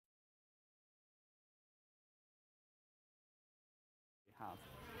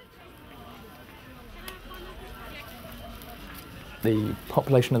The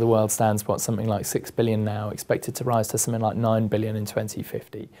population of the world stands, something like 6 billion now, expected to rise to something like 9 billion in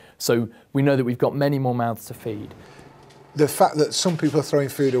 2050. So we know that we've got many more mouths to feed. The fact that some people are throwing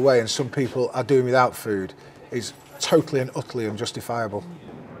food away and some people are doing without food is totally and utterly unjustifiable.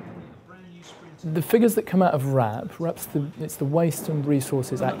 The figures that come out of it's the Waste and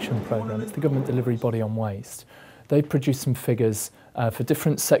Resources Action Programme, it's the government delivery body on waste. They've produced some figures for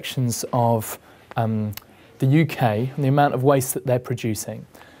different sections of the UK and the amount of waste that they're producing.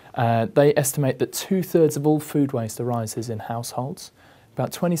 They estimate that 2/3 of all food waste arises in households,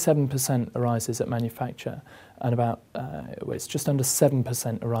 about 27% arises at manufacture, and it's just under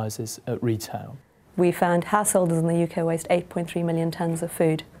 7% arises at retail. We found households in the UK waste 8.3 million tonnes of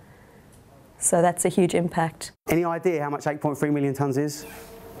food. So that's a huge impact. Any idea how much 8.3 million tonnes is?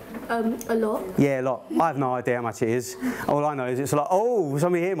 A lot. Yeah, a lot. I have no idea how much it is. All I know is it's like, oh,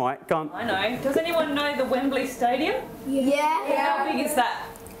 somebody here, Mike. Go on. I know. Does anyone know the Wembley Stadium? Yeah. How big is that?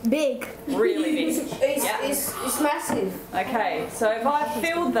 Big. Really big. It's massive. Okay, so if I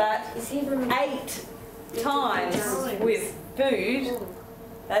filled that 8 times with food,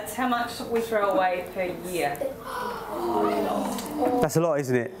 that's how much we throw away per year. That's a lot,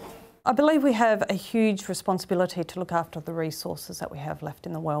 isn't it? I believe we have a huge responsibility to look after the resources that we have left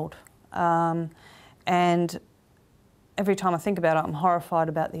in the world. And every time I think about it, I'm horrified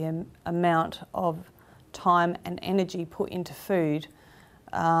about the amount of time and energy put into food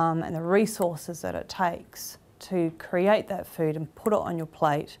and the resources that it takes to create that food and put it on your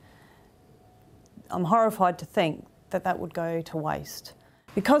plate. I'm horrified to think that that would go to waste.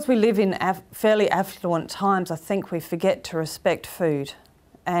 Because we live in fairly affluent times, I think we forget to respect food.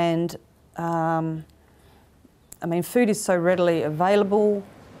 And I mean, food is so readily available,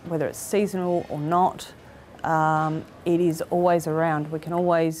 whether it's seasonal or not. It is always around. We can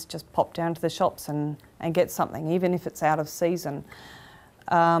always just pop down to the shops and get something, even if it's out of season.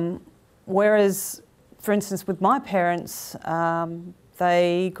 Whereas, for instance, with my parents,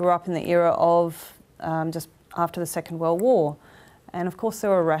 they grew up in the era of just after the Second World War. And of course there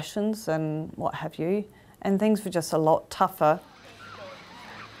were rations and what have you, and things were just a lot tougher.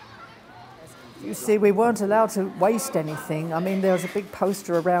 You see, we weren't allowed to waste anything. I mean, there was a big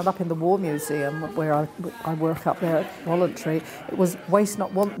poster around up in the War Museum where I work up there voluntary. It was waste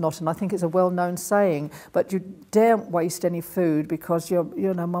not, want not, and I think it's a well-known saying. But you daren't waste any food because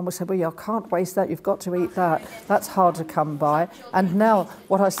Mum would say, well, you can't waste that, you've got to eat that. That's hard to come by. And now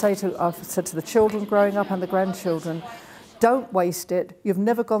what I've said to the children growing up and the grandchildren, don't waste it. You've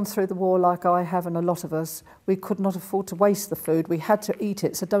never gone through the war like I have and a lot of us. We could not afford to waste the food. We had to eat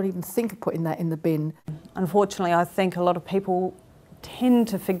it, so don't even think of putting that in the bin. Unfortunately, I think a lot of people tend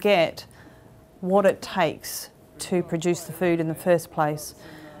to forget what it takes to produce the food in the first place.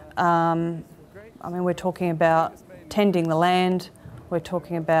 I mean, we're talking about tending the land, we're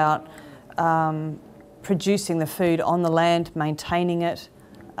talking about producing the food on the land, maintaining it,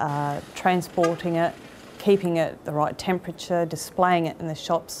 transporting it, keeping it at the right temperature, displaying it in the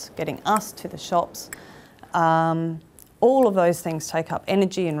shops, getting us to the shops. All of those things take up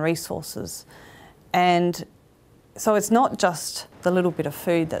energy and resources. And so it's not just the little bit of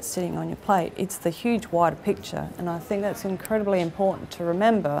food that's sitting on your plate, it's the huge wider picture. And I think that's incredibly important to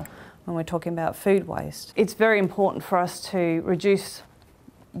remember when we're talking about food waste. It's very important for us to reduce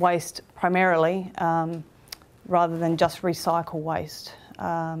waste primarily rather than just recycle waste.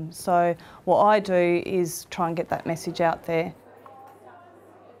 So what I do is try and get that message out there.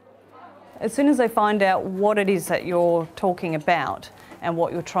 As soon as they find out what it is that you're talking about and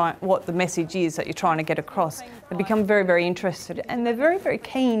what the message is that you're trying to get across, they become very, very interested, and they're very, very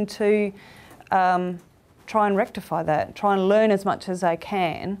keen to try and rectify that, try and learn as much as they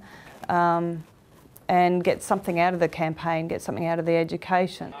can and get something out of the campaign, get something out of the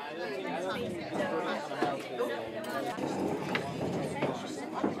education.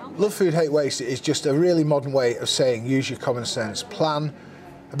 Love Food, Hate Waste is just a really modern way of saying use your common sense, plan,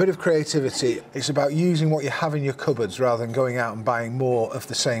 a bit of creativity. It's about using what you have in your cupboards rather than going out and buying more of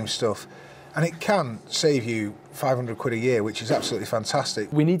the same stuff. And it can save you 500 quid a year, which is absolutely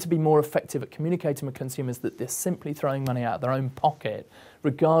fantastic. We need to be more effective at communicating with consumers that they're simply throwing money out of their own pocket,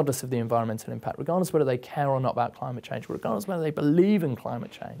 regardless of the environmental impact, regardless whether they care or not about climate change, regardless whether they believe in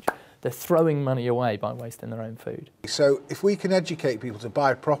climate change. They're throwing money away by wasting their own food. So if we can educate people to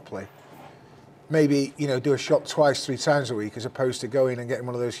buy properly, maybe do a shop twice, 3 times a week, as opposed to going and getting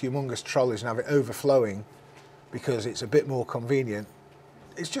one of those humongous trolleys and have it overflowing because it's a bit more convenient.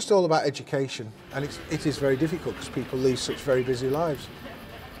 It's just all about education, and it is very difficult because people lead such very busy lives.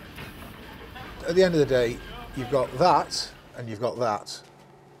 At the end of the day, you've got that, and you've got that,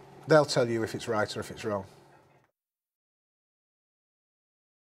 they'll tell you if it's right or if it's wrong.